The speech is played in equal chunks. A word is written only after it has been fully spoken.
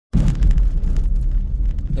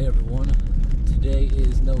Hey everyone, today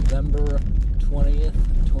is November 20th,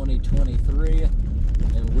 2023,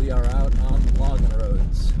 and we are out on the logging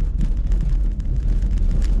roads.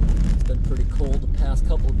 It's been pretty cold the past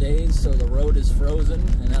couple days, so the road is frozen,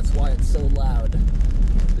 and that's why it's so loud.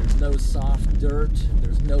 There's no soft dirt,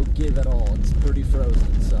 there's no give at all, it's pretty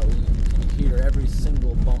frozen, so you can hear every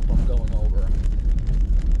single bump I'm going over.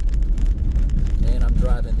 And I'm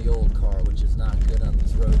driving the old car, which is not good on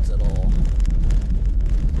these roads at all.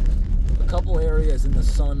 A couple areas in the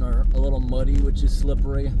sun are a little muddy, which is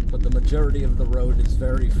slippery, but the majority of the road is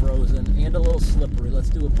very frozen and a little slippery. Let's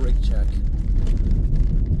do a brake check.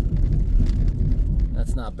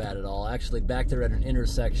 That's not bad at all. Actually, back there at an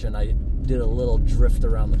intersection, I did a little drift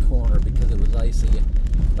around the corner because it was icy,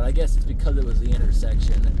 but I guess it's because it was the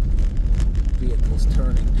intersection. Vehicles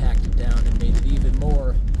turning packed it down and made it even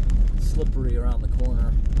more slippery around the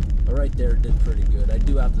corner. But right there it did pretty good. I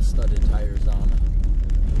do have the studded tires on.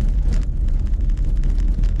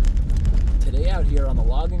 Today out here on the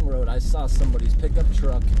logging road, I saw somebody's pickup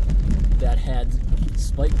truck that had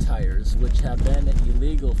spike tires, which have been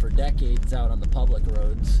illegal for decades out on the public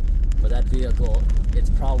roads. But that vehicle, it's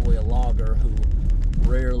probably a logger who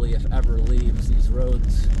rarely, if ever, leaves these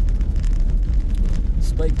roads.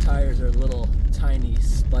 Spike tires are little tiny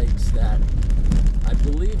spikes that I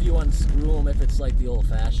believe you unscrew them if it's like the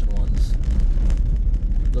old-fashioned ones.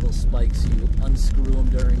 Little spikes, you unscrew them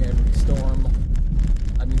during every storm.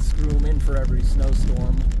 I mean, screw them in for every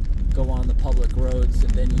snowstorm, go on the public roads,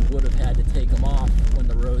 and then you would have had to take them off when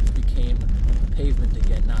the roads became pavement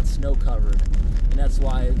again, not snow covered. And that's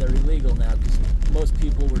why they're illegal now, because most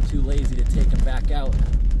people were too lazy to take them back out,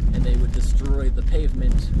 and they would destroy the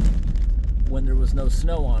pavement when there was no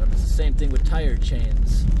snow on them. It's the same thing with tire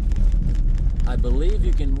chains. I believe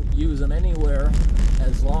you can use them anywhere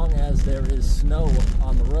as long as there is snow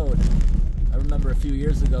on the road. I remember a few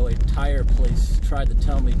years ago a tire place tried to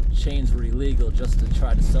tell me chains were illegal just to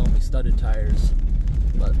try to sell me studded tires,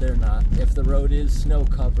 but they're not. If the road is snow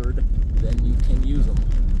covered, then you can use them.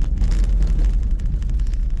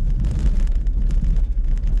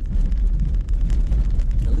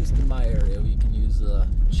 At least in my area, we can use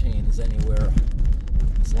chains anywhere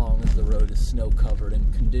as long as the road is snow covered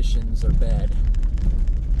and conditions are bad.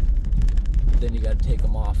 Then you got to take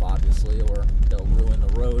them off, obviously, or they'll ruin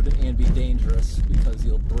the road and be dangerous because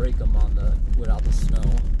you'll break them on without the snow,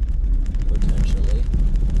 potentially.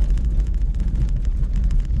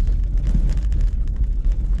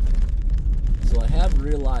 So I have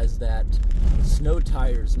realized that snow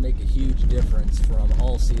tires make a huge difference from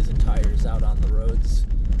all-season tires out on the roads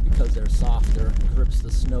because they're softer, grips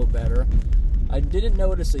the snow better. I didn't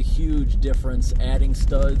notice a huge difference adding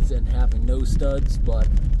studs and having no studs, but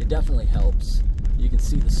it definitely helps. You can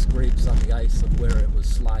see the scrapes on the ice of where it was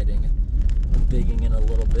sliding, digging in a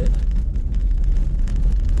little bit.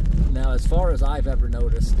 Now, as far as I've ever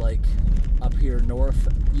noticed, like up here north,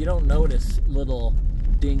 you don't notice little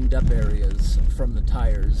dinged up areas from the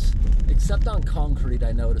tires, except on concrete.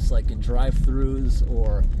 I notice, like in drive-throughs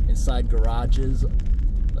or inside garages,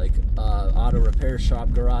 like auto repair shop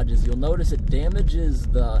garages, you'll notice it damages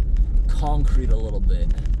the concrete a little bit,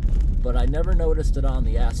 but I never noticed it on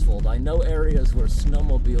the asphalt. I know areas where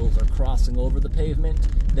snowmobiles are crossing over the pavement,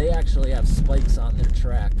 they actually have spikes on their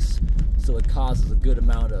tracks, so it causes a good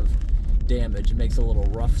amount of damage. It makes a little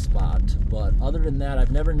rough spot, but other than that,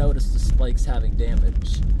 I've never noticed the spikes having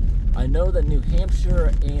damage. I know that New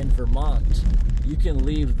Hampshire and Vermont, you can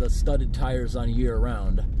leave the studded tires on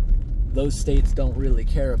year-round. Those states don't really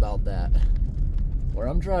care about that. Where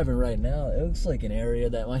I'm driving right now, it looks like an area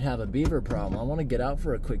that might have a beaver problem. I want to get out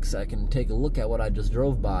for a quick second and take a look at what I just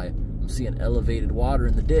drove by. I'm seeing elevated water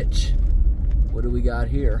in the ditch. What do we got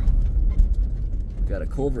here? We got a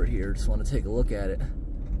culvert here. Just want to take a look at it.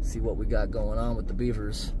 See what we got going on with the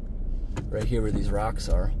beavers. Right here where these rocks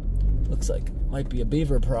are. Looks like it might be a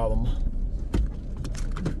beaver problem.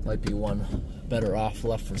 Might be one better off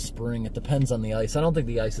left for spring. It depends on the ice. I don't think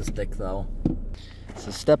the ice is thick though. So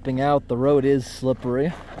stepping out, the road is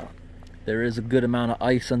slippery. There is a good amount of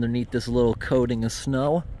ice underneath this little coating of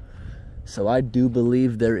snow. So I do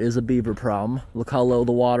believe there is a beaver problem. Look how low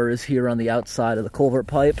the water is here on the outside of the culvert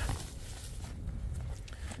pipe.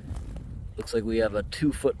 Looks like we have a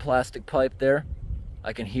 2-foot plastic pipe there.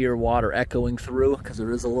 I can hear water echoing through because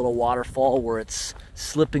there is a little waterfall where it's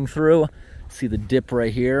slipping through. See the dip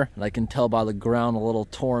right here, and I can tell by the ground a little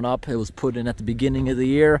torn up. It was put in at the beginning of the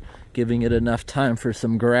year, giving it enough time for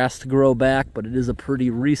some grass to grow back, but it is a pretty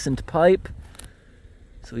recent pipe.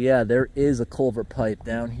 So yeah, there is a culvert pipe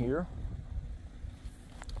down here.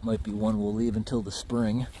 Might be one we'll leave until the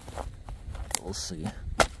spring. We'll see.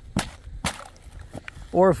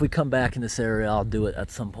 Or if we come back in this area, I'll do it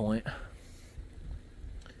at some point.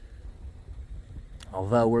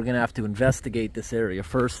 Although we're gonna have to investigate this area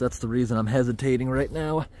first. That's the reason I'm hesitating right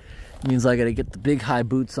now. It means I gotta get the big high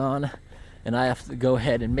boots on, and I have to go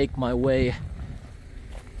ahead and make my way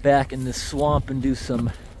back in this swamp and do some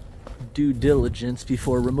due diligence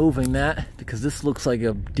before removing that, because this looks like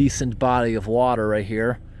a decent body of water right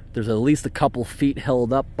here. There's at least a couple feet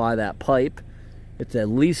held up by that pipe. It's at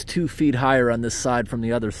least 2 feet higher on this side from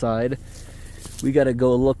the other side. We gotta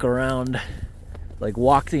go look around, like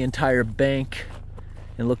walk the entire bank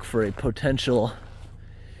and look for a potential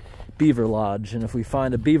beaver lodge. And if we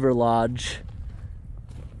find a beaver lodge,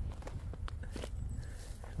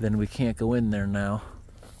 then we can't go in there now.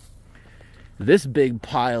 This big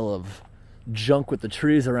pile of junk with the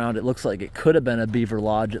trees around it looks like it could have been a beaver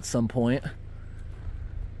lodge at some point.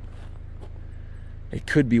 It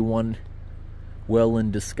could be one well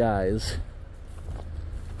in disguise.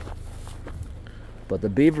 But the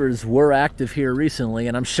beavers were active here recently,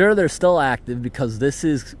 and I'm sure they're still active because this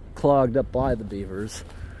is clogged up by the beavers.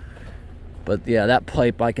 But yeah, that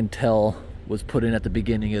pipe I can tell was put in at the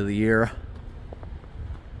beginning of the year.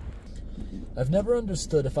 I've never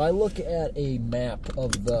understood, if I look at a map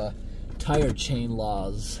of the tire chain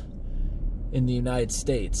laws in the United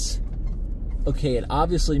States, okay, it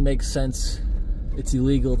obviously makes sense. It's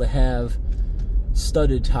illegal to have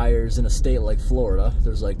studded tires in a state like Florida.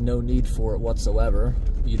 There's like no need for it whatsoever.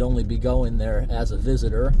 You'd only be going there as a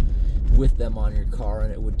visitor with them on your car,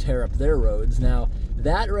 and it would tear up their roads. Now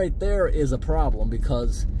that right there is a problem,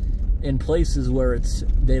 because in places where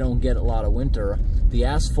they don't get a lot of winter, the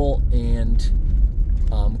asphalt and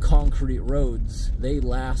concrete roads, they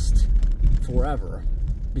last forever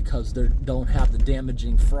because they don't have the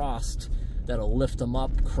damaging frost that'll lift them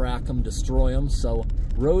up, crack them, destroy them. So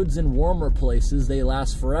roads in warmer places, they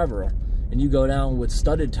last forever. And you go down with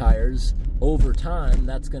studded tires, over time,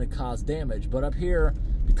 that's going to cause damage. But up here,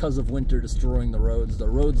 because of winter destroying the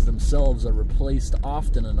roads themselves are replaced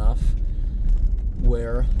often enough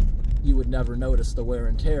where you would never notice the wear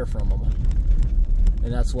and tear from them.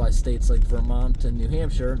 And that's why states like Vermont and New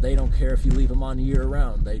Hampshire, they don't care if you leave them on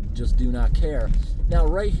year-round. They just do not care. Now,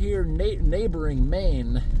 right here, neighboring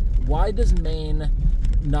Maine, why does Maine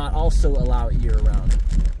not also allow it year-round?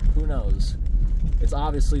 Who knows? It's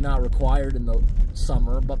obviously not required in the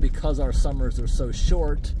summer, but because our summers are so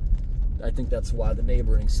short, I think that's why the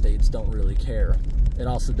neighboring states don't really care. It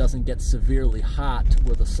also doesn't get severely hot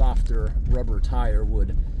where the softer rubber tire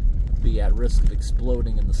would be at risk of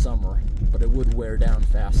exploding in the summer, but it would wear down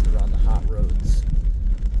faster on the hot roads.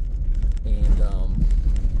 And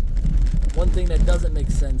one thing that doesn't make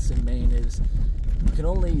sense in Maine is you can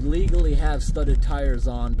only legally have studded tires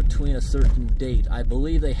on between a certain date. I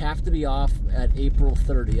believe they have to be off at April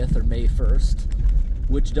 30th or May 1st,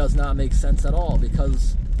 which does not make sense at all,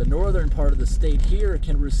 because the northern part of the state here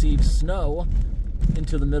can receive snow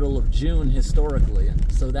into the middle of June historically.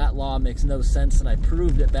 So that law makes no sense, and I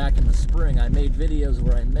proved it back in the spring. I made videos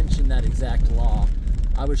where I mentioned that exact law.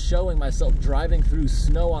 I was showing myself driving through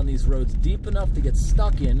snow on these roads deep enough to get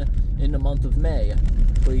stuck in the month of May,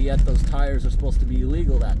 but yet those tires are supposed to be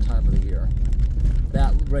illegal that time of the year.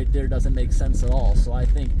 That right there doesn't make sense at all. So I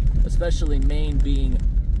think, especially Maine being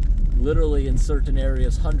literally in certain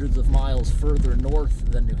areas hundreds of miles further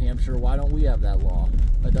north than New Hampshire, why don't we have that law?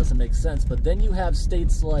 That doesn't make sense. But then you have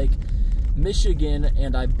states like Michigan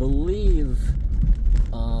and I believe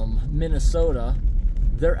Minnesota,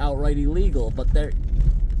 they're outright illegal, but they're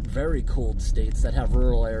very cold states that have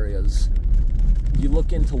rural areas. You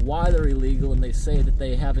look into why they're illegal, and they say that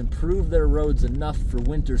they have improved their roads enough for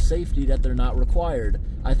winter safety that they're not required.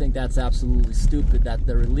 I think that's absolutely stupid that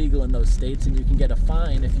they're illegal in those states, and you can get a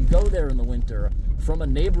fine if you go there in the winter from a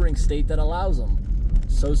neighboring state that allows them.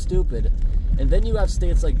 So stupid. And then you have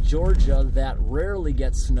states like Georgia that rarely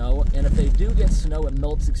get snow, and if they do get snow, it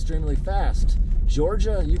melts extremely fast.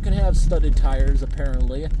 Georgia, you can have studded tires,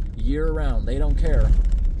 apparently, year-round. They don't care.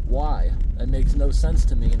 Why? That makes no sense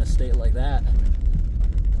to me in a state like that.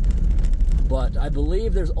 But I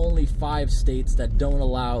believe there's only 5 states that don't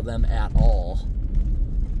allow them at all.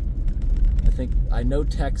 I know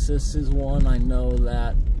Texas is one. I know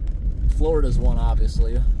that Florida's one,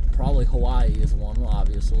 obviously. Probably Hawaii is one,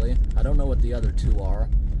 obviously. I don't know what the other 2 are.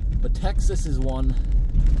 But Texas is one,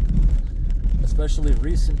 especially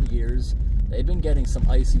recent years. They've been getting some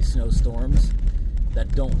icy snowstorms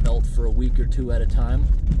that don't melt for a week or 2 at a time.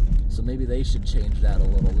 So maybe they should change that a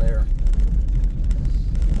little there.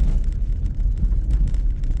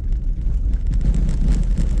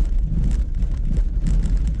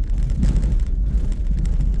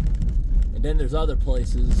 And then there's other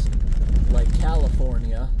places like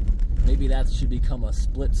California, maybe that should become a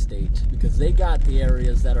split state, because they got the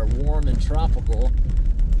areas that are warm and tropical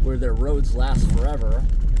where their roads last forever,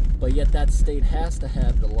 but yet that state has to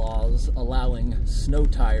have the laws allowing snow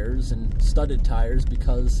tires and studded tires,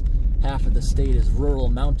 because half of the state is rural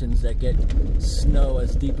mountains that get snow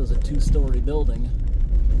as deep as a 2-story building,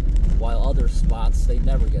 while other spots, they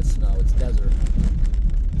never get snow. It's desert.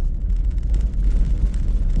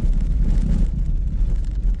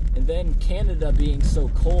 And then Canada being so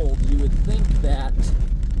cold, you would think that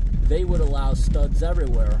they would allow studs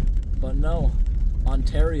everywhere, but no.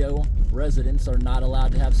 Ontario residents are not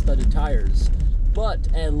allowed to have studded tires, but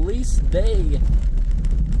at least they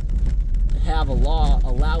have a law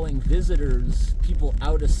allowing visitors, people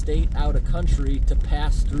out of state, out of country, to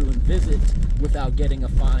pass through and visit without getting a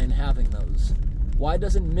fine having those. Why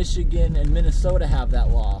doesn't Michigan and Minnesota have that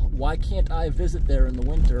law? Why can't I visit there in the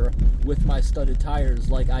winter with my studded tires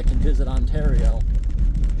like I can visit Ontario?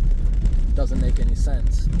 It doesn't make any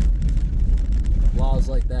sense. Laws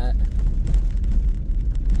like that,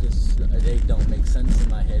 just, they don't make sense in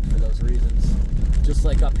my head for those reasons. Just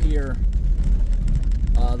like up here,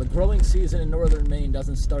 the growing season in northern Maine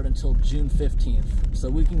doesn't start until June 15th, so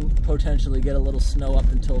we can potentially get a little snow up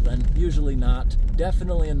until then. Usually not.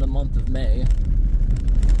 Definitely in the month of May.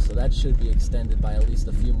 So that should be extended by at least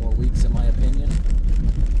a few more weeks, in my opinion.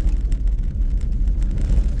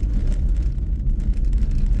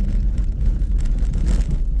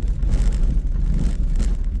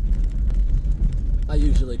 I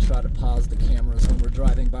usually try to pause the cameras when we're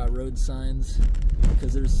driving by road signs,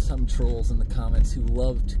 because there's some trolls in the comments who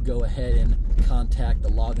love to go ahead and contact the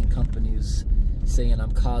logging companies saying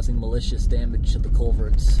I'm causing malicious damage to the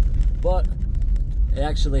culverts. But it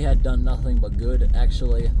actually had done nothing but good.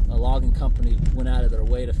 Actually, a logging company went out of their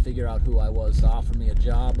way to figure out who I was to offer me a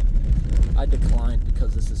job. I declined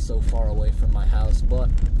because this is so far away from my house, but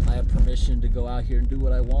I have permission to go out here and do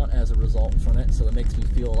what I want as a result from it, so it makes me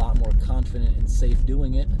feel a lot more confident and safe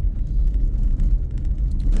doing it.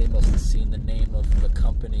 They must have seen the name of the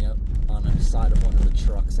company on the side of one of the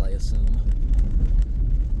trucks, I assume.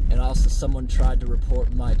 And also someone tried to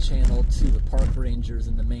report my channel to the park rangers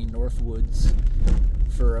in the Maine Northwoods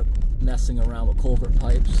for messing around with culvert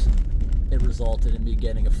pipes. It resulted in me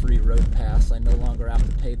getting a free road pass. I no longer have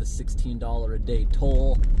to pay the $16 a day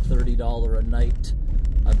toll, $30 a night,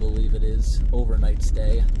 I believe it is, overnight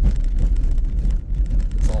stay.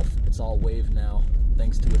 It's all waived now,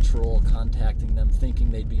 thanks to a troll contacting them thinking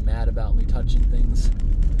they'd be mad about me touching things.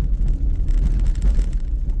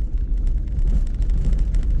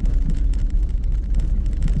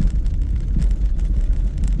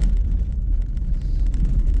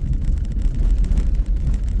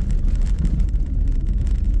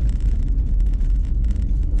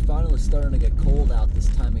 Starting to get cold out this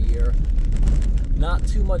time of year. Not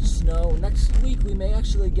too much snow. Next week we may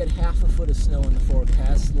actually get half a foot of snow in the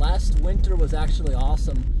forecast. Last winter was actually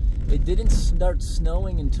awesome. It didn't start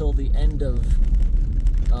snowing until the end of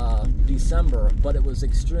December, but it was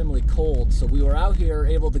extremely cold, so we were out here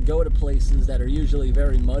able to go to places that are usually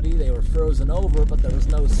very muddy. They were frozen over, but there was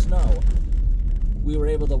no snow. We were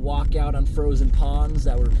able to walk out on frozen ponds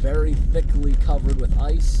that were very thickly covered with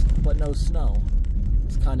ice, but no snow.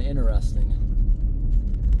 It's kind of interesting.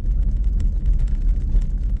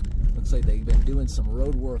 Looks like they've been doing some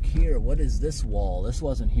road work here. What is this wall? This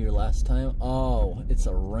wasn't here last time. Oh, it's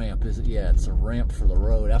a ramp, is it? Yeah, it's a ramp for the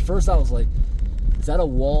road. At first I was like, is that a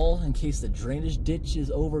wall in case the drainage ditch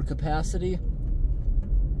is over capacity?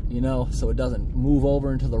 You know, so it doesn't move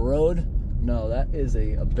over into the road? No, that is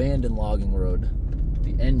a abandoned logging road.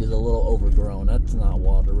 The end is a little overgrown. That's not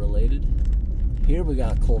water related. Here we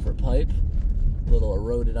got a culvert pipe. A little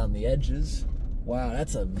eroded on the edges. Wow,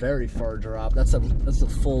 that's a very far drop. That's a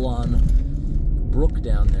full-on brook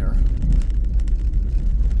down there.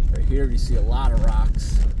 Right here you see a lot of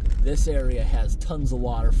rocks. This area has tons of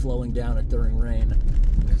water flowing down it during rain.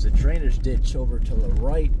 There's a drainage ditch over to the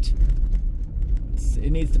right.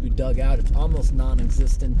 It needs to be dug out. It's almost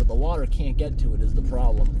non-existent, but the water can't get to it is the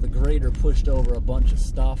problem. The grader pushed over a bunch of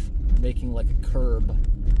stuff, making like a curb,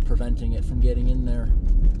 preventing it from getting in there.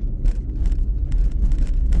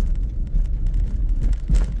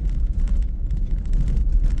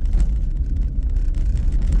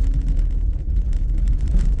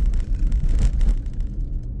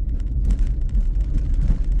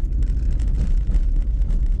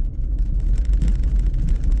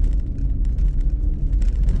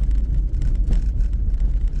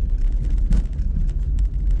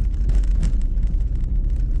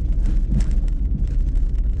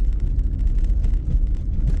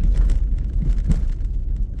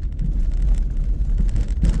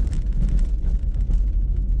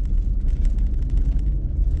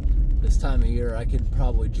 time of year, I could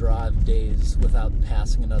probably drive days without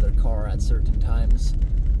passing another car at certain times,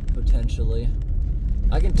 potentially.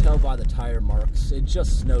 I can tell by the tire marks. It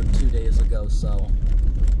just snowed 2 days ago, so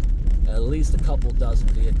at least a couple dozen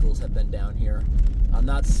vehicles have been down here. I'm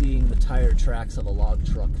not seeing the tire tracks of a log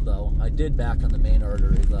truck, though. I did back on the main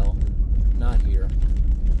artery, though. Not here.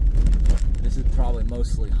 This is probably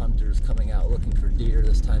mostly hunters coming out looking for deer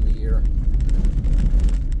this time of year.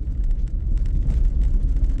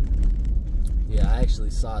 Yeah, I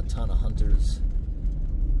actually saw a ton of hunters.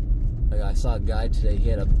 Like, I saw a guy today, he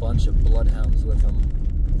had a bunch of bloodhounds with him.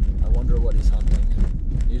 I wonder what he's hunting.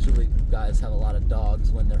 Usually guys have a lot of dogs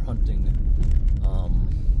when they're hunting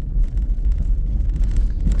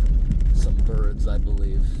some birds, I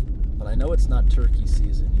believe. But I know it's not turkey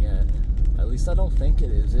season yet. At least I don't think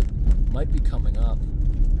it is. It might be coming up.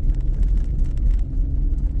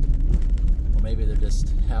 Or maybe they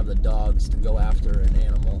just have the dogs to go after an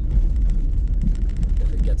animal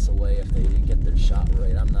if it gets away, if they didn't get their shot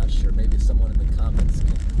right. I'm not sure. Maybe someone in the comments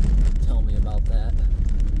can tell me about that.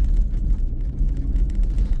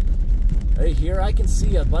 Right here I can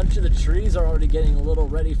see a bunch of the trees are already getting a little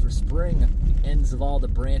ready for spring. The ends of all the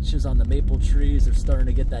branches on the maple trees are starting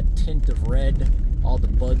to get that tint of red. All the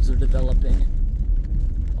buds are developing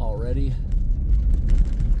already.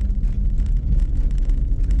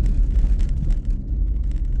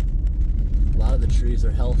 A lot of the trees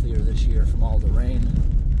are healthier this year from all the rain.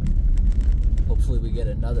 Hopefully we get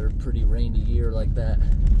another pretty rainy year like that.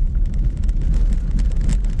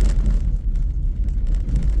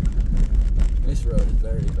 This road is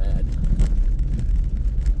very bad.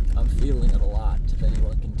 I'm feeling it a lot, if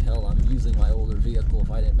anyone can tell. I'm using my older vehicle, if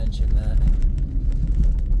I didn't mention that.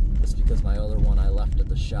 Just because my other one I left at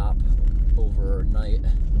the shop overnight.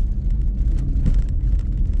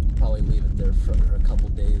 Probably leave it there for a couple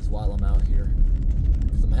days while I'm out here.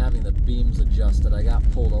 Because I'm having the beams adjusted. I got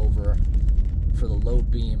pulled over for the low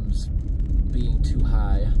beams being too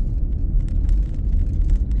high.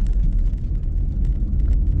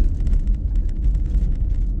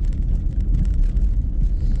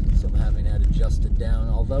 Adjusted down.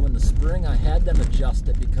 Although in the spring I had them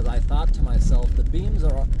adjusted because I thought to myself, the beams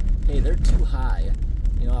are, hey, they're too high.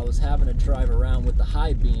 You know, I was having to drive around with the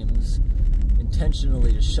high beams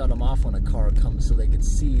intentionally to shut them off when a car comes so they could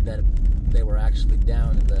see that they were actually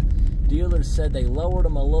down. And the dealers said they lowered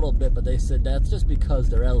them a little bit, but they said that's just because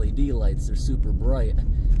they're LED lights, they're super bright.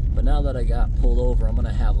 But now that I got pulled over, I'm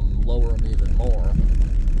gonna have them lower them even more.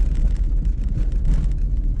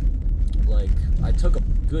 Like, I took a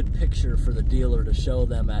good picture for the dealer to show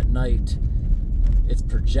them at night. It's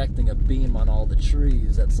projecting a beam on all the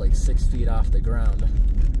trees that's like 6 feet off the ground.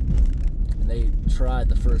 And they tried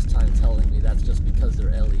the first time telling me that's just because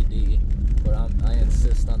they're LED. But I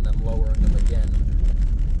insist on them lowering them again,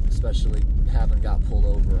 especially having got pulled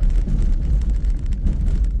over.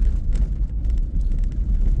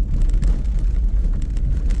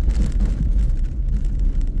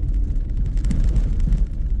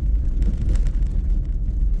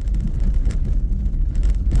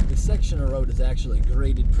 Section of road is actually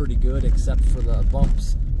graded pretty good except for the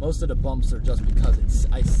bumps. Most of the bumps are just because it's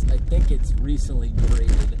I think it's recently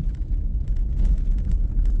graded.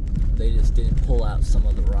 They just didn't pull out some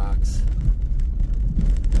of the rocks.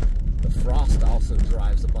 The frost also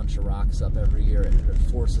drives a bunch of rocks up every year. It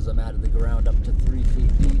forces them out of the ground up to 3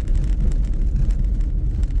 feet deep.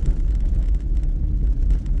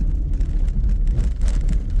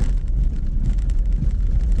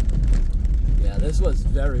 This was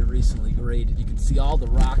very recently graded. You can see all the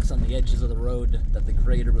rocks on the edges of the road that the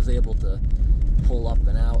grader was able to pull up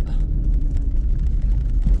and out.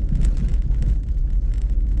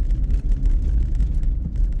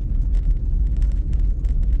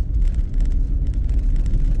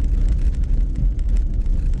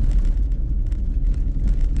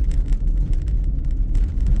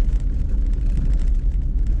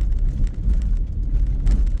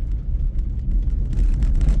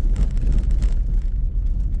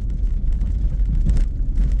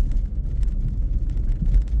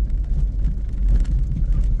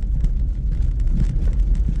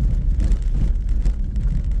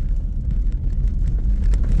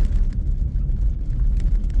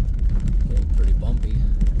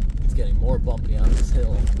 Bumpy on this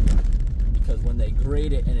hill because when they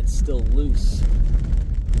grade it and it's still loose,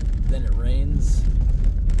 then it rains,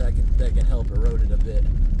 that can help erode it a bit.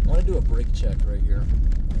 I want to do a brake check right here.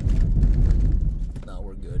 No,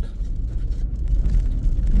 we're good.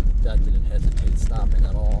 That didn't hesitate stopping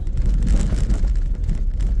at all.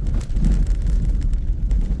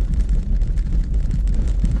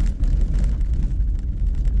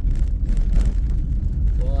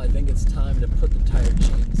 Well, I think it's time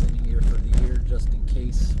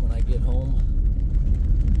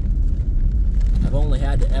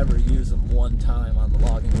had to ever use them one time on the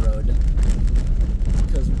logging road.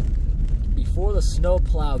 Because before the snow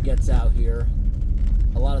plow gets out here,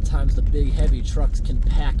 a lot of times the big heavy trucks can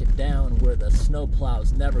pack it down where the snow plow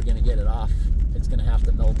is never going to get it off. It's going to have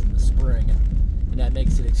to melt in the spring, and that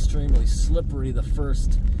makes it extremely slippery the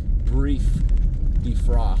first brief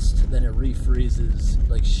defrost. Then it refreezes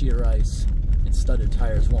like sheer ice, and studded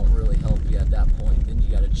tires won't really help you at that point. Then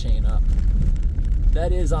you got to chain up.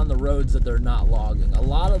 That is on the roads that they're not logging. A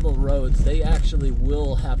lot of the roads, they actually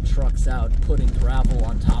will have trucks out putting gravel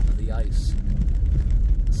on top of the ice.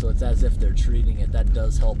 So it's as if they're treating it. That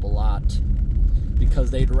does help a lot, because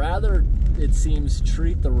they'd rather, it seems,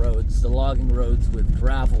 treat the roads, the logging roads, with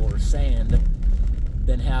gravel or sand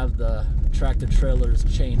than have the tractor trailers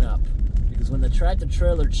chain up. Because when the tractor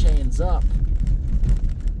trailer chains up,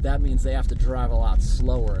 that means they have to drive a lot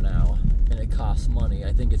slower now, and it costs money.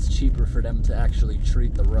 I think it's cheaper for them to actually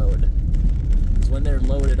treat the road. Because when they're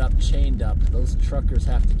loaded up, chained up, those truckers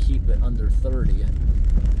have to keep it under 30.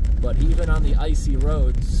 But even on the icy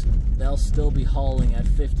roads, they'll still be hauling at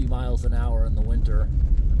 50 miles an hour in the winter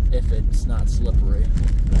if it's not slippery.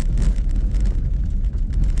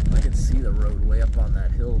 I can see the road way up on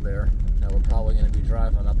that hill there. Now we're probably going to be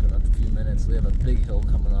driving up in a few minutes. We have a big hill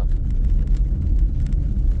coming up.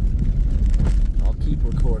 I'll keep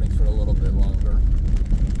recording for a little bit longer.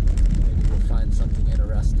 Maybe we'll find something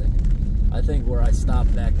interesting. I think where I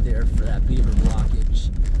stopped back there for that beaver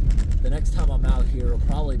blockage, the next time I'm out here will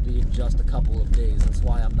probably be in just a couple of days. That's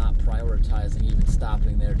why I'm not prioritizing even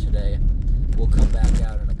stopping there today. We'll come back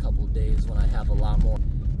out in a couple of days when I have a lot more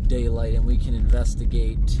daylight and we can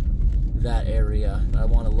investigate that area. I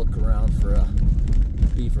want to look around for a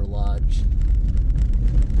beaver lodge.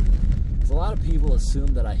 A lot of people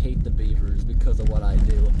assume that I hate the beavers because of what I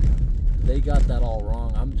do. They got that all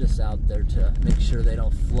wrong. I'm just out there to make sure they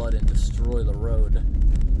don't flood and destroy the road,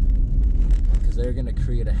 because they're going to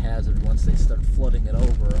create a hazard once they start flooding it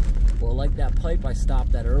over. Or like that pipe I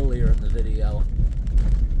stopped at earlier in the video.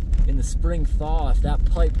 In the spring thaw, if that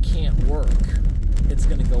pipe can't work, it's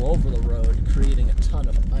going to go over the road, creating a ton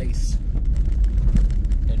of ice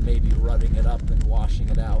and maybe rutting it up and washing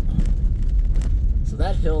it out. So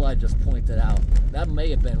that hill I just pointed out, that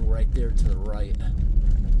may have been right there to the right.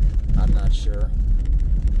 I'm not sure.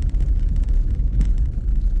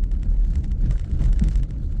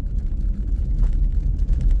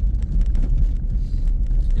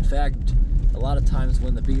 In fact, a lot of times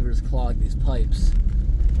when the beavers clog these pipes,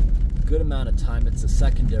 a good amount of time it's a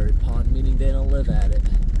secondary pond, meaning they don't live at it.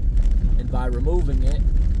 And by removing it,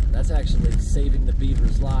 that's actually saving the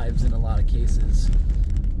beavers' lives in a lot of cases.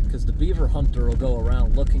 Because the beaver hunter will go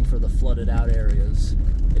around looking for the flooded out areas.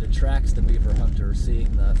 It attracts the beaver hunter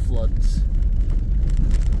seeing the floods.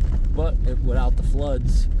 But without the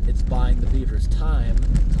floods, it's buying the beavers time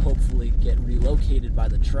to hopefully get relocated by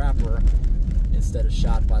the trapper instead of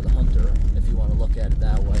shot by the hunter, if you want to look at it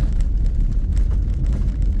that way.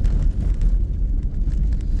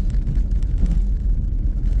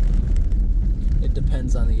 It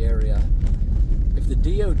depends on the area. If the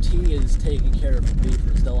DOT is taking care of the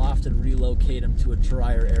beavers, they'll often relocate them to a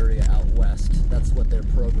drier area out west. That's what their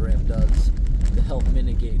program does to help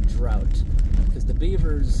mitigate drought. Because the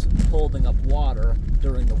beavers holding up water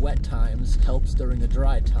during the wet times helps during the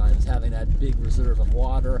dry times, having that big reserve of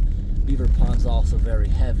water. Beaver pond's also very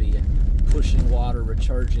heavy, pushing water,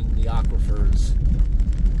 recharging the aquifers.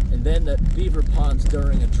 And then the beaver ponds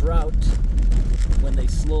during a drought, when they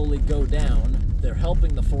slowly go down, they're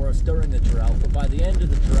helping the forest during the drought, but by the end of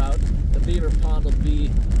the drought, the beaver pond will be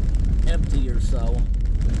empty or so.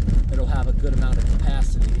 It'll have a good amount of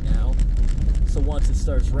capacity now. So once it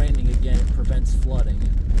starts raining again, it prevents flooding.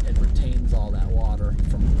 It retains all that water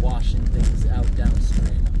from washing things out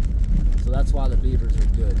downstream. So that's why the beavers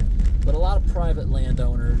are good. But a lot of private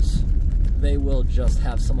landowners, they will just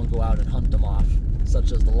have someone go out and hunt them off,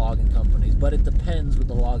 such as the logging companies. But it depends with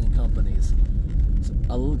the logging companies.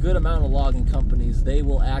 A good amount of logging companies, they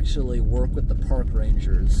will actually work with the park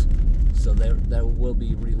rangers, so that will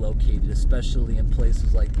be relocated, especially in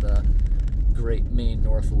places like the Great Maine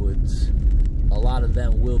Northwoods. A lot of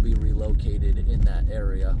them will be relocated in that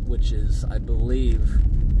area, which is, I believe,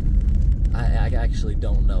 I actually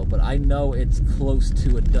don't know, but I know it's close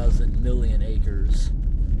to 12 million acres.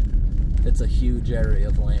 It's a huge area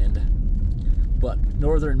of land. But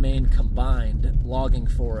northern Maine combined logging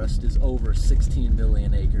forest is over 16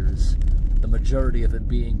 million acres, the majority of it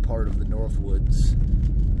being part of the Northwoods.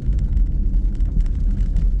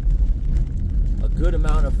 A good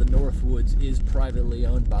amount of the Northwoods is privately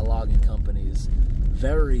owned by logging companies.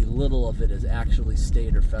 Very little of it is actually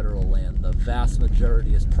state or federal land. The vast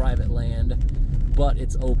majority is private land, but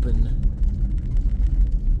it's open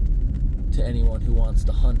to anyone who wants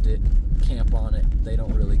to hunt it, camp on it. They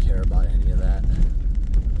don't really care about any of that.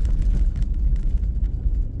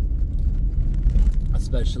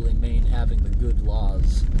 Especially Maine having the good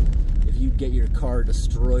laws. If you get your car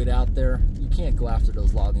destroyed out there, you can't go after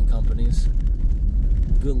those logging companies.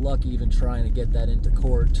 Good luck even trying to get that into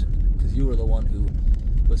court, because you were the one who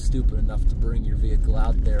was stupid enough to bring your vehicle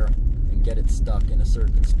out there and get it stuck in a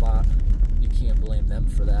certain spot. You can't blame them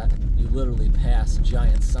for that. You literally pass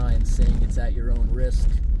giant signs saying it's at your own risk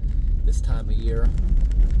this time of year.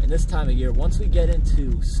 And this time of year, once we get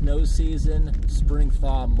into snow season, spring,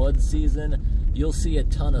 thaw, mud season, you'll see a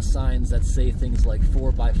ton of signs that say things like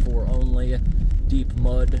 4x4 only, deep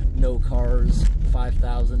mud, no cars,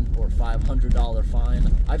 $5,000 or $500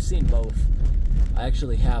 fine. I've seen both. I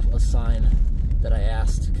actually have a sign that I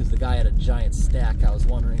asked, because the guy had a giant stack. I was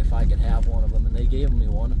wondering if I could have one of them, and they gave me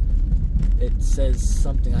one. It says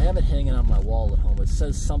something, I have it hanging on my wall at home. It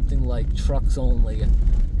says something like trucks only,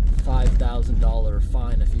 $5,000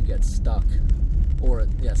 fine if you get stuck. Or,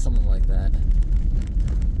 yeah, something like that.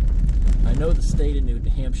 I know the state of New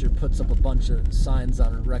Hampshire puts up a bunch of signs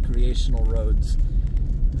on recreational roads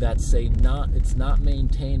that say it's not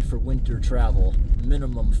maintained for winter travel.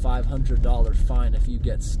 Minimum $500 fine if you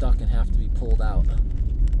get stuck and have to be pulled out.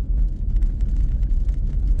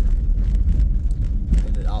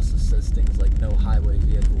 And it also says things like no highway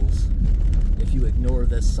vehicles. If you ignore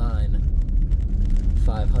this sign,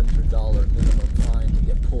 $500 minimum fine to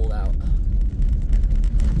get pulled out.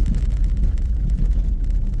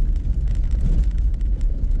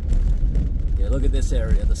 Yeah, look at this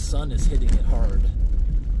area. The sun is hitting it hard,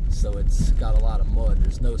 so it's got a lot of mud.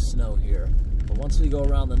 There's no snow here. But once we go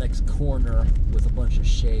around the next corner with a bunch of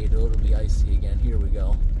shade, it'll be icy again. Here we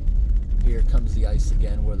go. Here comes the ice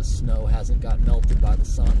again, where the snow hasn't got melted by the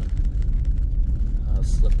sun. How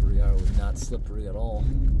slippery are we? Not slippery at all.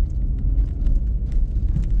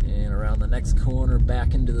 And around the next corner,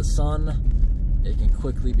 back into the sun, it can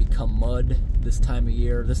quickly become mud this time of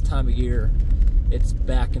year. This time of year, it's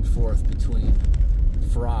back and forth between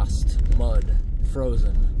frost, mud,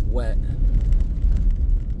 frozen, wet.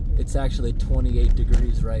 It's actually 28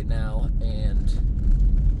 degrees right now, and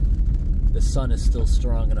the sun is still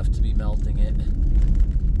strong enough to be melting it.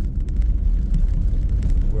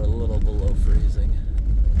 We're a little below freezing.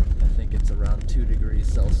 I think it's around 2 degrees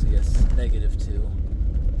Celsius, -2.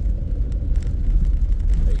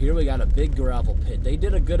 Right here we got a big gravel pit. They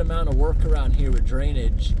did a good amount of work around here with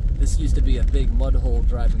drainage. This used to be a big mud hole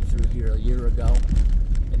driving through here a year ago.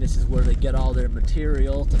 And this is where they get all their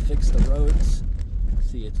material to fix the roads.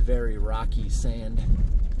 See, it's very rocky sand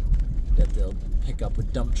that they'll pick up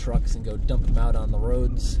with dump trucks and go dump them out on the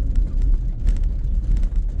roads.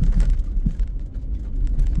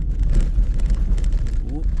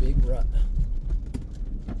 Ooh, big rut.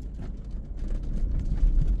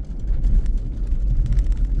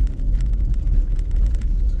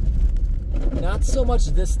 Not so much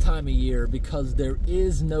this time of year, because there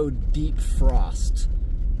is no deep frost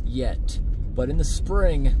yet. But in the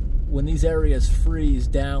spring, when these areas freeze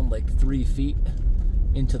down like 3 feet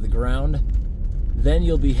into the ground, then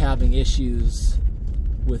you'll be having issues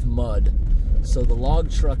with mud. So the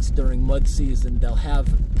log trucks during mud season, they'll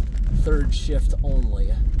have third shift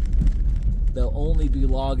only. They'll only be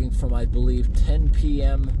logging from, I believe, 10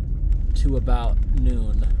 p.m. to about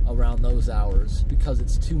noon, around those hours, because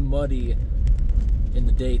it's too muddy in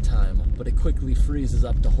the daytime, but it quickly freezes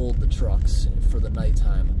up to hold the trucks for the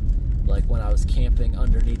nighttime. Like when I was camping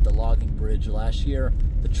underneath the logging bridge last year,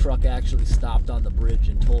 the truck actually stopped on the bridge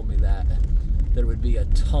and told me that there would be a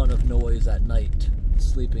ton of noise at night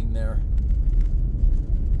sleeping there.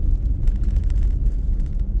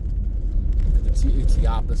 It's the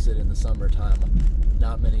opposite in the summertime.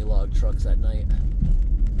 Not many log trucks at night.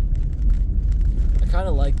 I kind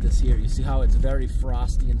of like this here. You see how it's very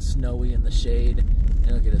frosty and snowy in the shade?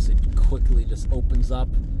 And look at this, it quickly just opens up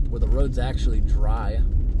where the road's actually dry.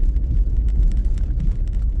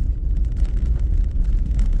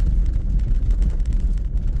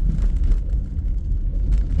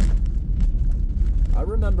 I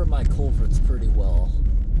remember my culverts pretty well,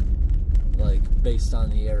 like based on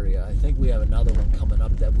the area. I think we have another one coming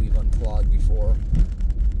up that we've unclogged before,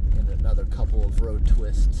 and another couple of road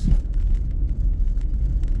twists.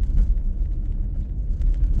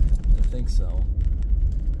 I think so.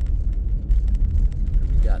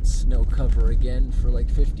 We got snow cover again for like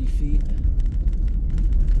 50 feet.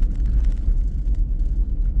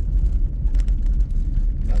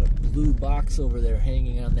 Got a blue box over there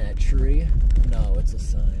hanging on that tree. No, it's a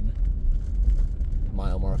sign.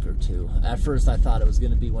 Mile marker 2. At first I thought it was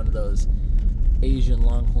going to be one of those Asian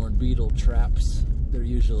longhorn beetle traps. They're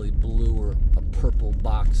usually blue or a purple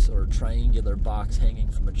box or triangular box hanging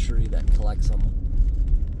from a tree that collects them.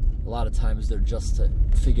 A lot of times they're just to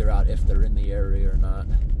figure out if they're in the area or not.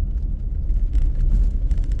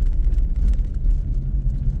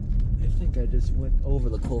 I think I just went over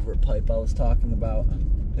the culvert pipe I was talking about.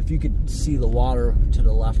 If you could see, the water to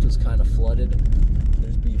the left is kind of flooded.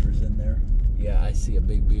 There's beavers in there. Yeah, I see a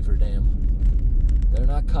big beaver dam. They're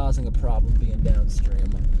not causing a problem being downstream,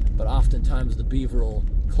 but oftentimes the beaver will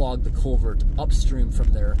clog the culvert upstream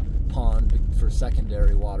from their pond for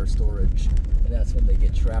secondary water storage, and that's when they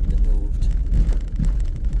get trapped and moved.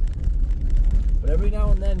 But every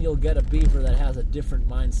now and then you'll get a beaver that has a different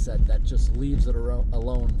mindset that just leaves it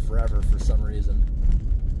alone forever for some reason.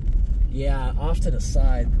 Yeah, off to the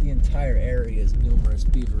side, the entire area is numerous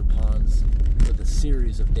beaver ponds with a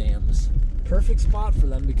series of dams. Perfect spot for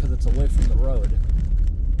them because it's away from the road.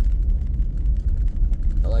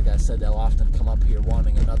 But like I said, they'll often come up here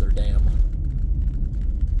wanting another dam.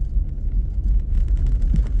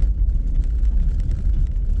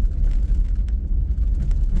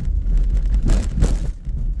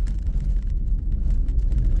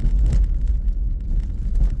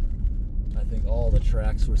 I think all the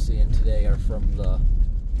tracks we're seeing today are from the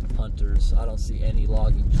hunters. I don't see any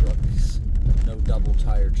logging trucks, no double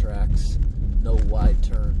tire tracks, no wide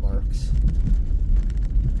turn marks.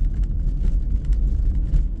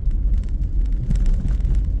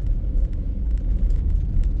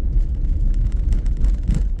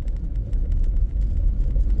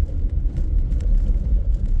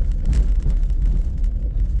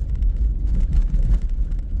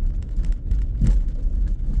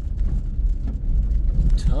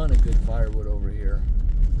 Ton of good firewood over here.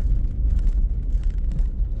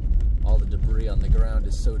 All the debris on the ground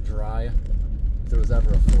is so dry. If there was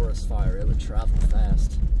ever a forest fire, it would travel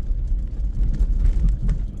fast.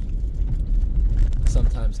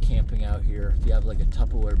 Sometimes camping out here, if you have like a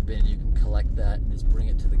Tupperware bin, you can collect that and just bring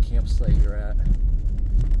it to the campsite you're at.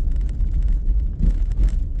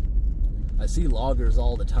 I see loggers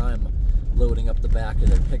all the time loading up the back of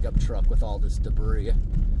their pickup truck with all this debris,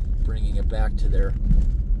 bringing it back to their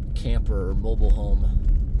camper or mobile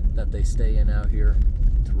home that they stay in out here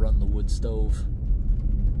to run the wood stove.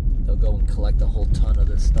 They'll go and collect a whole ton of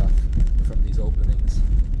this stuff from these openings.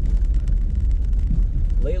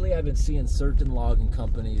 Lately I've been seeing certain logging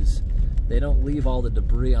companies, they don't leave all the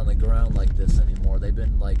debris on the ground like this anymore. They've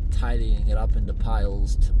been like tidying it up into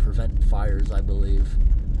piles to prevent fires, I believe.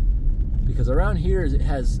 Because around here it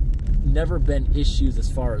has never been issues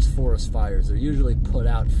as far as forest fires. They're usually put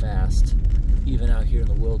out fast, even out here in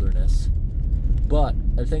the wilderness. But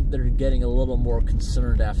I think they're getting a little more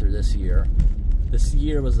concerned after this year. This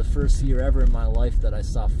year was the first year ever in my life that I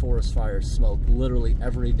saw forest fires smoke literally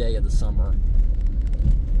every day of the summer.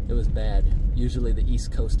 It was bad. Usually the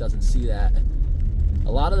East Coast doesn't see that.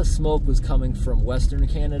 A lot of the smoke was coming from Western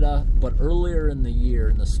Canada, but earlier in the year,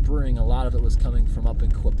 in the spring, a lot of it was coming from up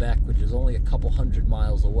in Quebec, which is only a couple 100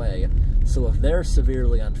 miles away. So if they're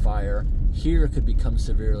severely on fire, here it could become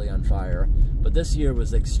severely on fire. But this year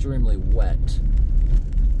was extremely wet.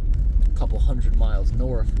 A couple 100 miles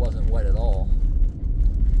north wasn't wet at all.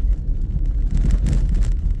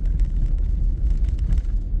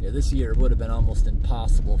 Yeah, this year it would have been almost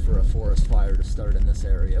impossible for a forest fire to start in this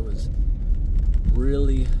area. It was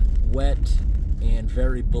really wet and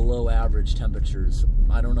very below average temperatures.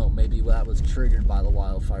 I don't know, maybe that was triggered by the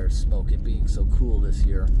wildfire smoke, it being so cool this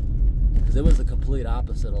year. Because it was the complete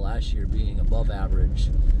opposite of last year, being above average.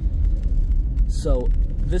 So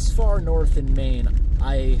this far north in Maine,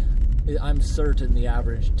 I'm certain the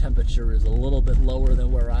average temperature is a little bit lower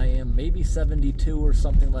than where I am, maybe 72 or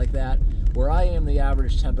something like that. Where I am, the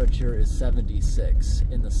average temperature is 76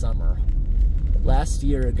 in the summer. Last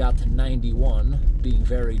year it got to 91, being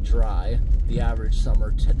very dry. The average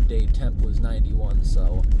summer day temp was 91,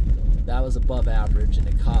 so that was above average, and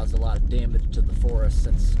it caused a lot of damage to the forest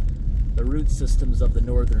since the root systems of the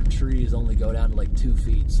northern trees only go down to like 2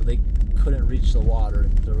 feet, so they couldn't reach the water,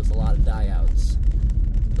 and there was a lot of die-outs.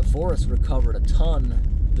 The forest recovered a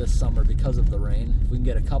ton this summer because of the rain. If we can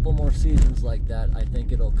get a couple more seasons like that, I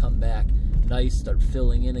think it'll come back nice, start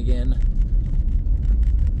filling in again.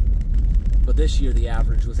 But this year the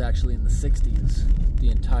average was actually in the 60s, the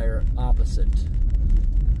entire opposite.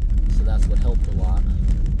 So that's what helped a lot.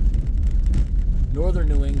 Northern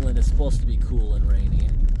New England is supposed to be cool and rainy,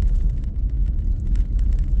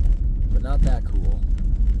 but not that cool.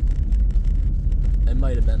 It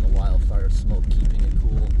might have been the wildfire smoke keeping it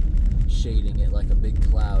cool, shading it like a big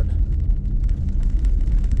cloud.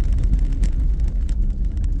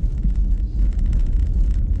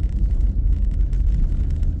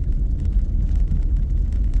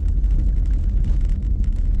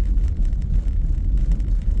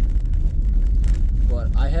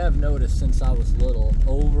 I've noticed since I was little,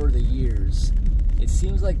 over the years, it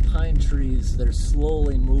seems like pine trees, they're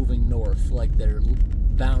slowly moving north, like their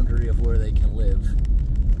boundary of where they can live.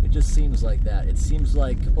 It just seems like that. It seems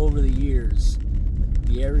like over the years,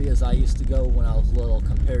 the areas I used to go when I was little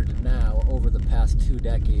compared to now, over the past 2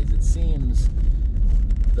 decades, it seems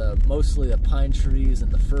mostly the pine trees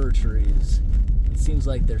and the fir trees, it seems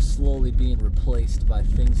like they're slowly being replaced by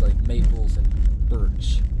things like maples and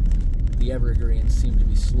birch. The evergreens seem to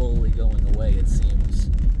be slowly going away, it seems,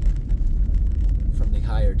 from the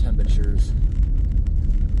higher temperatures.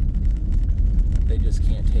 They just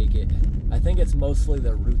can't take it. I think it's mostly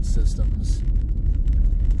the root systems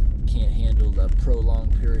can't handle the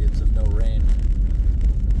prolonged periods of no rain.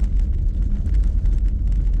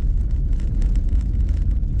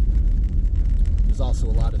 There's also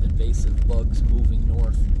a lot of invasive bugs moving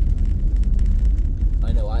north.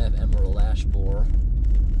 I know I have emerald ash borer.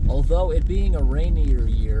 Although it being a rainier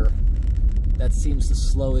year, that seems to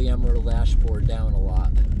slow the emerald ash borer down a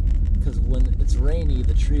lot. Because when it's rainy,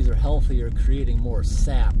 the trees are healthier, creating more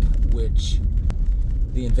sap, which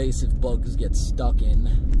the invasive bugs get stuck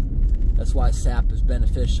in. That's why sap is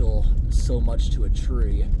beneficial so much to a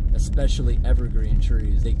tree, especially evergreen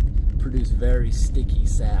trees. They produce very sticky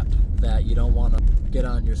sap that you don't want to get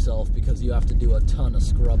on yourself because you have to do a ton of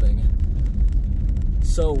scrubbing.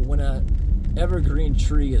 So when an evergreen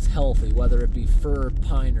tree is healthy, whether it be fir,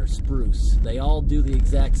 pine, or spruce, they all do the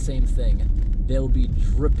exact same thing. They'll be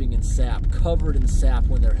dripping in sap, covered in sap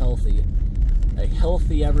when they're healthy. A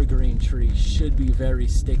healthy evergreen tree should be very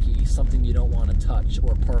sticky, something you don't want to touch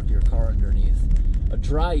or park your car underneath. A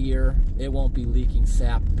dry year, it won't be leaking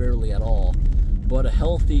sap barely at all. But a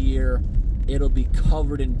healthy year, it'll be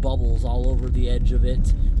covered in bubbles all over the edge of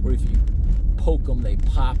it, where if you poke them, they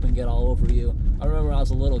pop and get all over you. I remember when I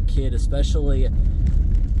was a little kid, especially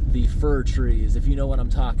the fir trees, if you know what I'm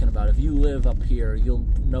talking about. If you live up here, you'll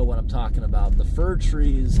know what I'm talking about. The fir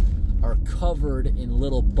trees are covered in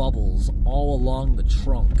little bubbles all along the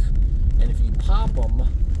trunk, and if you pop them,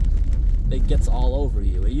 it gets all over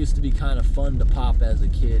you. It used to be kind of fun to pop as a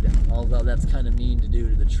kid, although that's kind of mean to do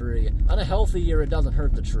to the tree. On a healthy year, it doesn't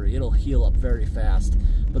hurt the tree. It'll heal up very fast,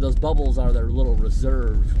 but those bubbles are their little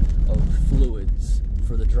reserve of fluids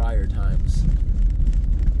for the drier times.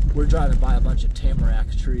 We're driving by a bunch of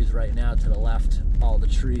tamarack trees right now to the left. All the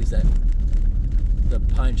trees the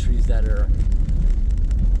pine trees that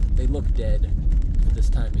they look dead this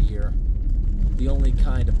time of year. The only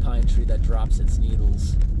kind of pine tree that drops its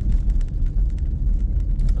needles.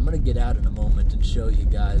 I'm gonna get out in a moment and show you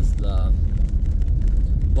guys the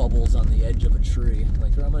bubbles on the edge of a tree.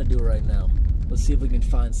 Like I'm gonna do it right now. Let's see if we can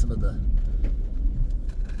find some of the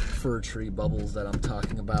fir tree bubbles that I'm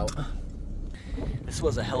talking about. This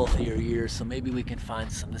was a healthier year, so maybe we can find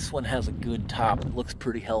some. This one has a good top. It looks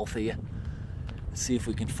pretty healthy. Let's see if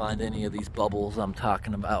we can find any of these bubbles I'm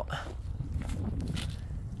talking about.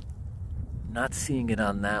 Not seeing it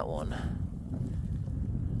on that one.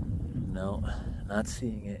 No, not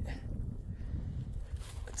seeing it.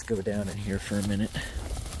 Let's go down in here for a minute.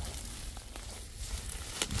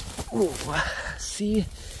 Ooh, see?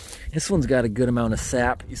 This one's got a good amount of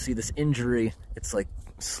sap. You see this injury, it's like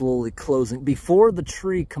slowly closing. Before the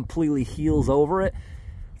tree completely heals over it,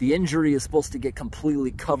 the injury is supposed to get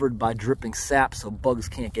completely covered by dripping sap so bugs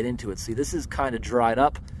can't get into it. See, this is kind of dried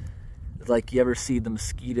up. Like you ever see the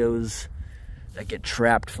mosquitoes that get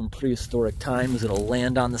trapped from prehistoric times? It'll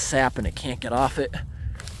land on the sap and it can't get off it.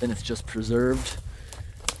 Then it's just preserved,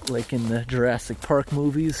 like in the Jurassic Park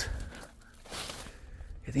movies.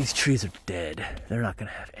 Yeah, these trees are dead. They're not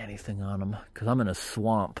gonna have anything on them because I'm in a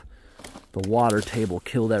swamp. The water table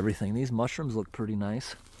killed everything. These mushrooms look pretty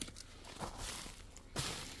nice.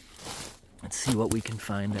 Let's see what we can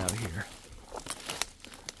find out here.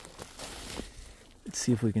 Let's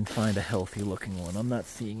see if we can find a healthy looking one. I'm not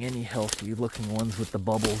seeing any healthy looking ones with the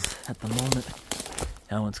bubbles at the moment.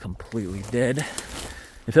 That one's completely dead.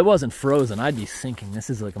 If it wasn't frozen, I'd be sinking. This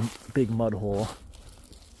is like a big mud hole.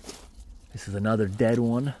 This is another dead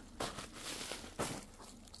one.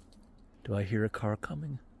 Do I hear a car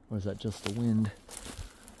coming? Or is that just the wind?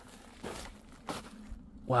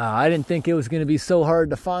 Wow, I didn't think it was going to be so hard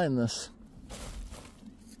to find this.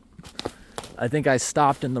 I think I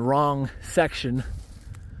stopped in the wrong section.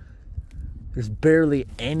 There's barely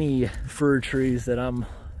any fir trees that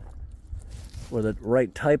or the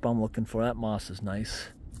right type I'm looking for. That moss is nice.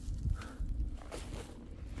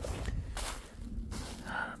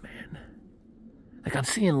 Oh, man. Like I'm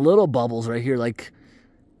seeing little bubbles right here. Like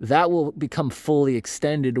that will become fully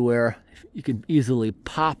extended where you can easily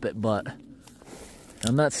pop it, but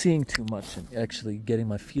I'm not seeing too much. I'm actually getting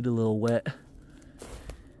my feet a little wet.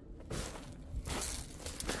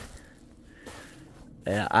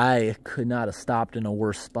 Yeah, I could not have stopped in a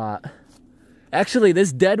worse spot. Actually,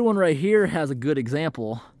 this dead one right here has a good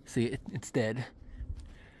example. See, it's dead.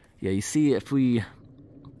 Yeah, you see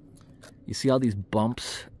you see all these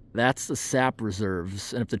bumps? That's the sap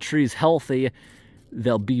reserves. And if the tree's healthy,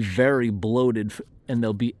 they'll be very bloated and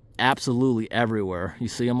they'll be absolutely everywhere. You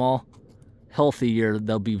see them all? Healthier,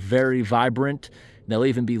 they'll be very vibrant. They'll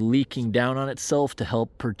even be leaking down on itself to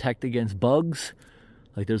help protect against bugs.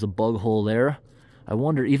 Like there's a bug hole there. I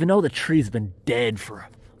wonder, even though the tree's been dead for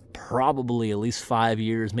probably at least 5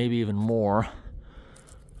 years, maybe even more,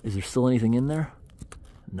 is there still anything in there?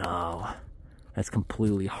 No, that's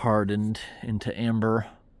completely hardened into amber.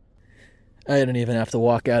 I didn't even have to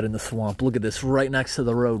walk out in the swamp. Look at this, right next to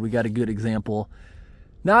the road. We got a good example.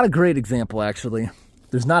 Not a great example, actually.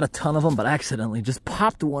 There's not a ton of them, but I accidentally just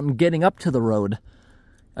popped one getting up to the road.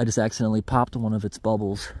 I just accidentally popped one of its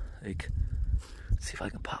bubbles. Like, let's see if I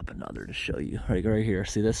can pop another to show you. Right here,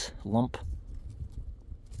 see this lump?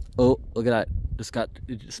 Oh, look at that.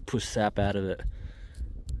 It just pushed sap out of it.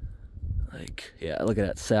 Like, yeah, look at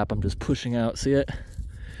that sap I'm just pushing out, see it?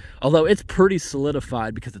 Although it's pretty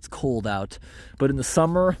solidified because it's cold out. But in the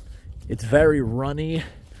summer, it's very runny.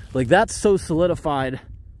 Like, that's so solidified,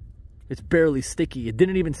 it's barely sticky. It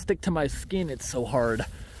didn't even stick to my skin, it's so hard.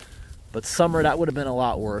 But summer, that would have been a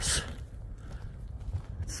lot worse.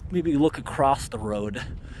 Let's maybe look across the road.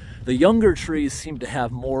 The younger trees seem to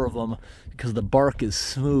have more of them because the bark is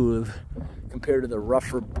smooth compared to the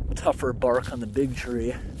rougher, tougher bark on the big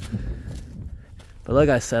tree. But like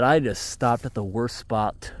I said, I just stopped at the worst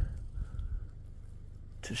spot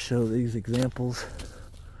to show these examples.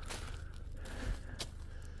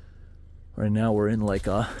 Right now we're in like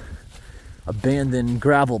a abandoned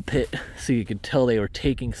gravel pit, so you could tell they were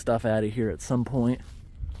taking stuff out of here at some point.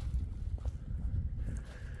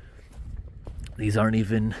 These aren't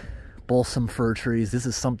even balsam fir trees. This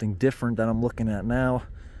is something different that I'm looking at now.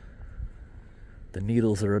 The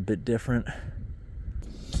needles are a bit different.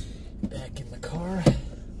 Back in the car.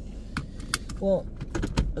 Well,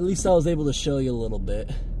 at least I was able to show you a little bit.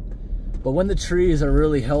 But when the trees are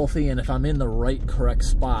really healthy, and if I'm in the right correct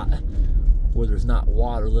spot where there's not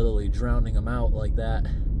water literally drowning them out like that,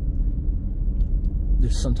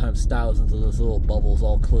 there's sometimes thousands of those little bubbles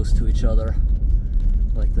all close to each other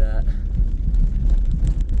like that.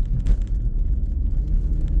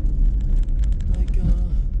 Like,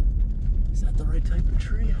 is that the right type of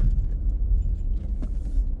tree?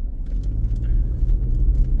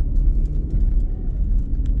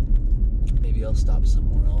 Maybe I'll stop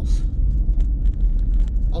somewhere else.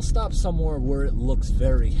 I'll stop somewhere where it looks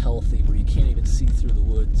very healthy, where you can't even see through the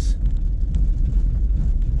woods.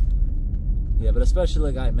 Yeah, but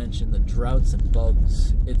especially like I mentioned, the droughts and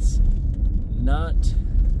bugs, it's not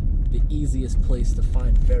the easiest place to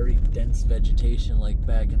find very dense vegetation like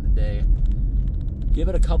back in the day. Give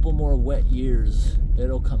it a couple more wet years,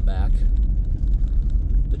 it'll come back.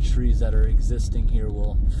 The trees that are existing here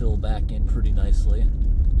will fill back in pretty nicely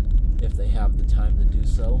if they have the time to do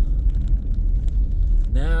so.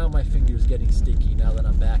 Now my finger's getting sticky now that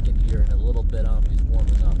I'm back in here, and a little bit on me's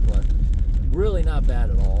warming up, but really not bad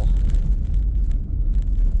at all.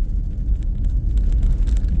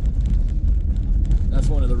 That's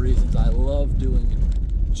one of the reasons I love doing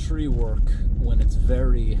tree work when it's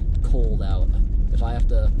very cold out. If I have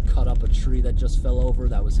to cut up a tree that just fell over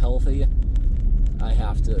that was healthy, I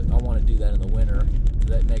want to do that in the winter.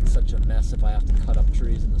 That makes such a mess if I have to cut up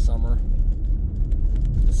trees in the summer.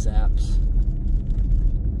 The saps.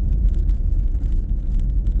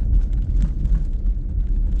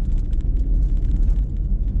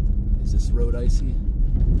 Is this road icy?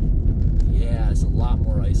 Yeah, it's a lot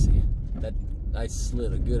more icy. I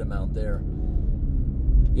slid a good amount there.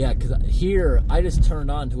 Yeah, because here, I just turned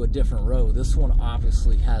on to a different road. This one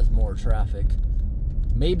obviously has more traffic.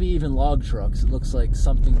 Maybe even log trucks. It looks like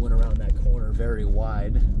something went around that corner very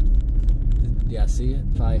wide. Yeah, see it?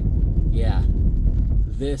 Yeah.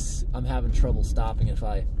 This, I'm having trouble stopping if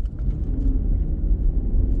I...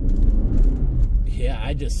 Yeah,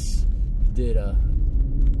 I just did a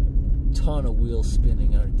ton of wheel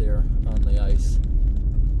spinning out there on the ice.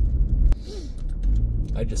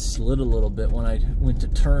 I just slid a little bit when I went to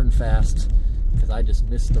turn fast because I just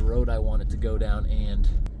missed the road I wanted to go down and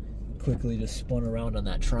quickly just spun around on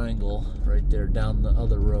that triangle right there down the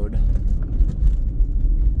other road.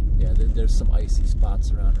 Yeah, there's some icy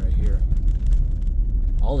spots around right here.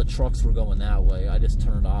 All the trucks were going that way. I just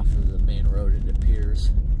turned off of the main road, it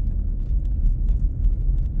appears.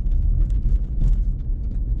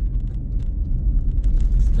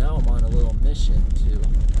 Now I'm on a little mission to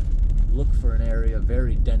look for an area of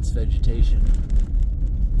very dense vegetation.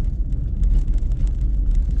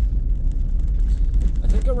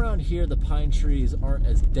 think around here the pine trees aren't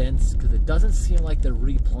as dense because it doesn't seem like they're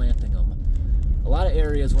replanting them. A lot of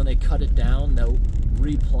areas when they cut it down, they'll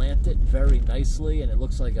replant it very nicely and it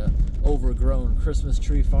looks like a overgrown Christmas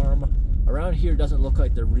tree farm. Around here it doesn't look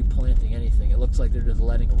like they're replanting anything. It looks like they're just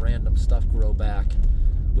letting random stuff grow back,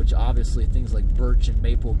 which obviously things like birch and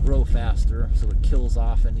maple grow faster, so it kills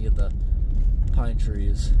off any of the pine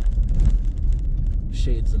trees,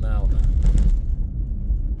 shades them out.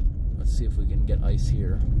 Let's see if we can get ice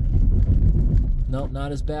here. Nope,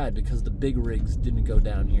 not as bad because the big rigs didn't go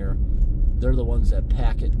down here. They're the ones that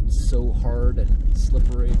pack it so hard and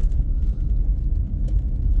slippery.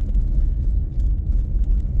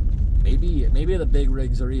 Maybe the big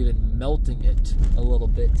rigs are even melting it a little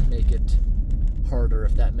bit to make it harder,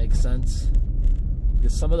 if that makes sense.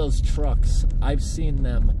 Because some of those trucks, I've seen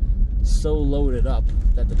them so loaded up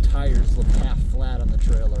that the tires look half flat on the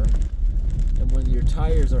trailer. And when your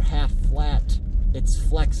tires are half flat, it's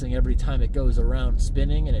flexing every time it goes around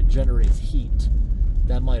spinning and it generates heat.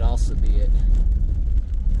 That might also be it.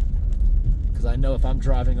 Because I know if I'm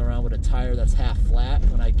driving around with a tire that's half flat,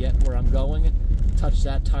 when I get where I'm going, touch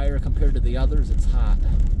that tire compared to the others, it's hot.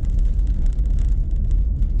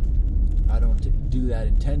 I don't do that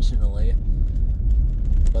intentionally,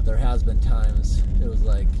 but there has been times it was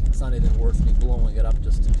like, it's not even worth me blowing it up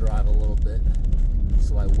just to drive a little bit.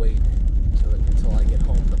 So I wait until I get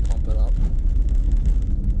home to pump it up.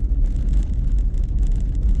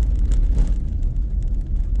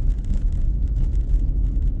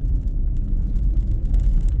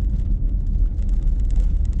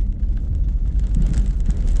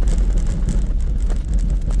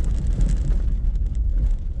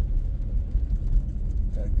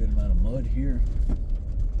 Got a good amount of mud here.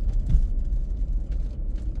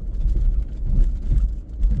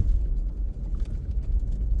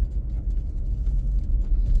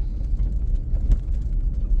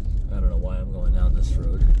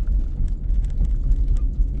 Road.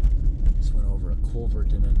 Just went over a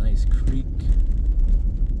culvert in a nice creek.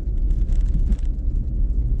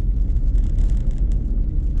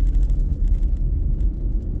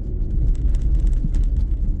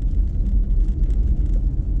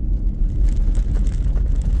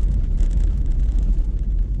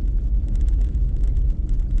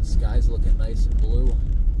 The sky's looking nice and blue.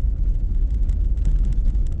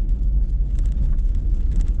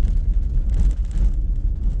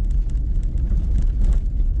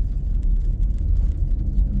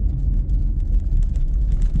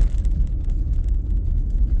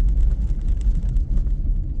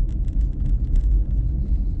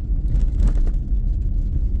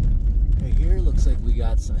 Looks like we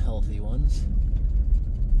got some healthy ones.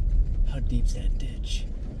 How deep's that ditch?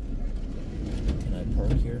 Can I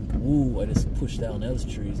park here? Ooh, I just pushed down those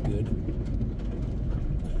trees good.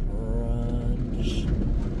 Crunch.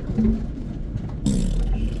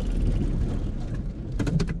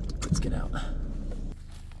 Let's get out. Look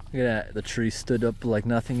at that, the tree stood up like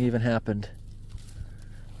nothing even happened.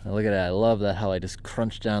 Now look at that, I love that how I just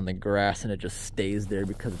crunch down the grass and it just stays there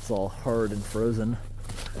because it's all hard and frozen.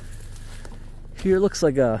 Here looks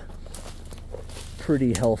like a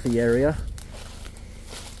pretty healthy area.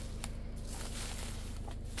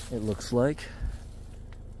 It looks like.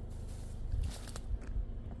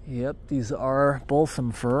 Yep, these are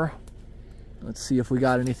balsam fir. Let's see if we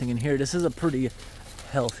got anything in here. This is a pretty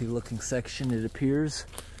healthy looking section, it appears.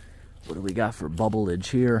 What do we got for bubblage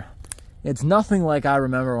here? It's nothing like I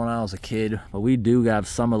remember when I was a kid, but we do have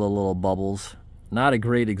some of the little bubbles. Not a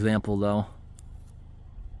great example though.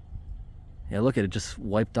 Yeah, look at it, just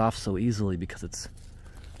wiped off so easily because it's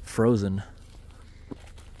frozen.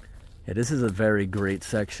 Yeah, this is a very great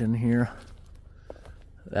section here.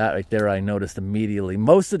 That right there I noticed immediately.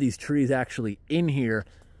 Most of these trees actually in here,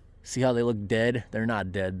 see how they look dead? They're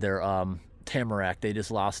not dead, they're tamarack. They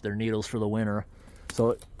just lost their needles for the winter. So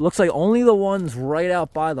it looks like only the ones right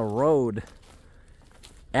out by the road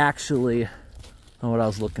actually, know what I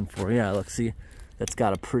was looking for. Yeah, look, see, that's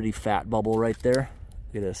got a pretty fat bubble right there.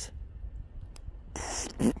 Look at this.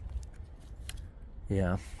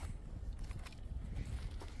 Yeah.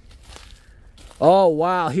 Oh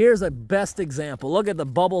wow, here's a best example. Look at the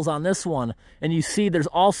bubbles on this one, and you see there's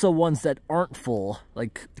also ones that aren't full.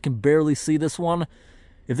 Like, you can barely see this one.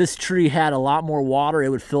 If this tree had a lot more water, it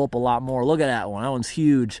would fill up a lot more. Look at that one, that one's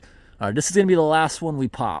huge. All right, this is gonna be the last one we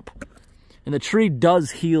pop. And the tree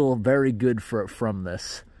does heal very good from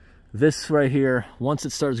this. This right here, once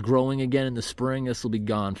it starts growing again in the spring, this will be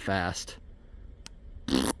gone fast.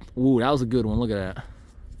 Ooh, that was a good one, look at that.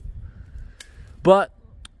 But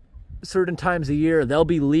certain times a year, they'll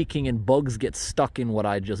be leaking and bugs get stuck in what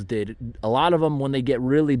I just did. A lot of them, when they get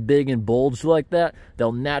really big and bulged like that,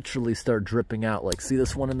 they'll naturally start dripping out. Like, see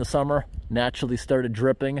this one in the summer? Naturally started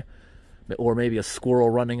dripping. Or maybe a squirrel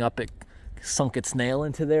running up it sunk its nail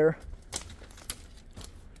into there.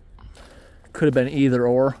 Could have been either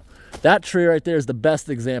or. That tree right there is the best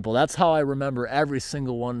example. That's how I remember every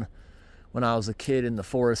single one when I was a kid in the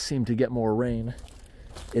forest seemed to get more rain.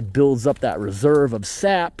 It builds up that reserve of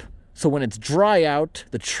sap, so when it's dry out,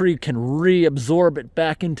 the tree can reabsorb it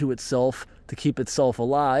back into itself to keep itself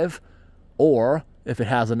alive, or if it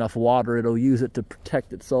has enough water, it'll use it to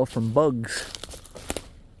protect itself from bugs.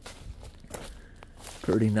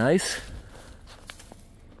 Pretty nice.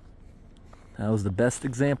 That was the best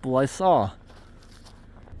example I saw.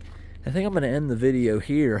 I think I'm going to end the video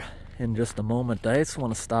here in just a moment. I just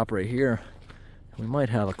want to stop right here. We might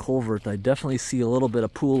have a culvert. I definitely see a little bit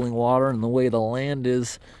of pooling water, and the way the land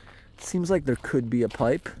is, it seems like there could be a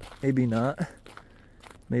pipe. Maybe not.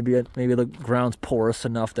 Maybe the ground's porous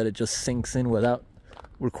enough that it just sinks in without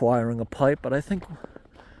requiring a pipe, but I think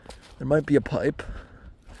there might be a pipe.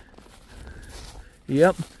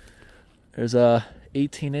 Yep. There's a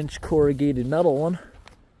 18-inch corrugated metal one.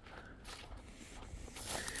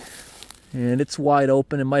 And it's wide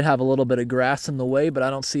open. It might have a little bit of grass in the way, but I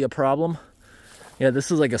don't see a problem. Yeah, this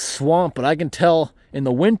is like a swamp, but I can tell in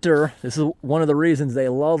the winter, this is one of the reasons they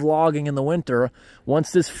love logging in the winter.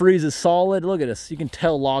 Once this freezes solid, look at this. You can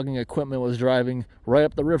tell logging equipment was driving right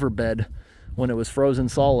up the riverbed when it was frozen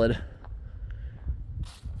solid.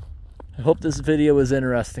 I hope this video was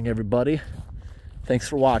interesting, everybody. Thanks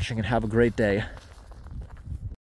for watching and have a great day.